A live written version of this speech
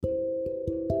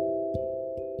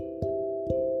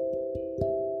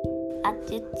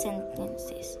Adjective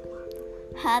sentences.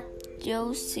 Have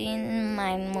you seen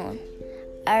my mom?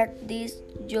 Are these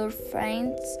your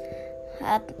friends?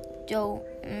 Have you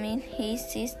met his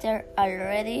sister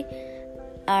already?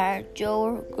 Are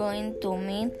you going to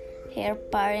meet her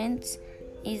parents?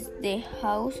 Is the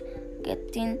house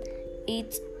getting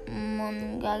its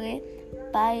mortgage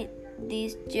by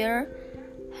this year?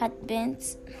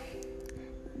 Haven't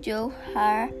you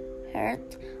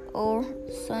heard or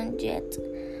son yet?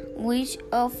 Which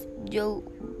of you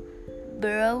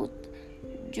brought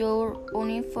your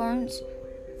uniforms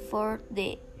for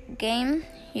the game?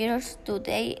 Heroes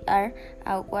today are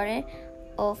aware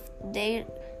of their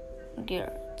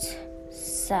gears.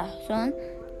 Saxon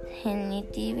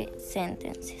genitive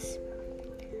sentences.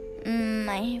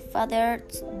 My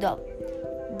father's dog.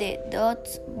 The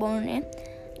dog's born.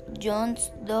 John's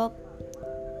dog.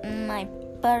 My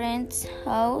parents'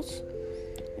 house.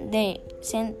 The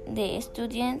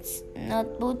students'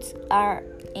 notebooks are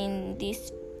in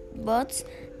this box.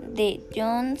 The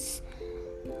John's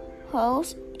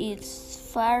house is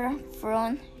far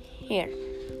from here.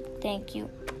 Thank you.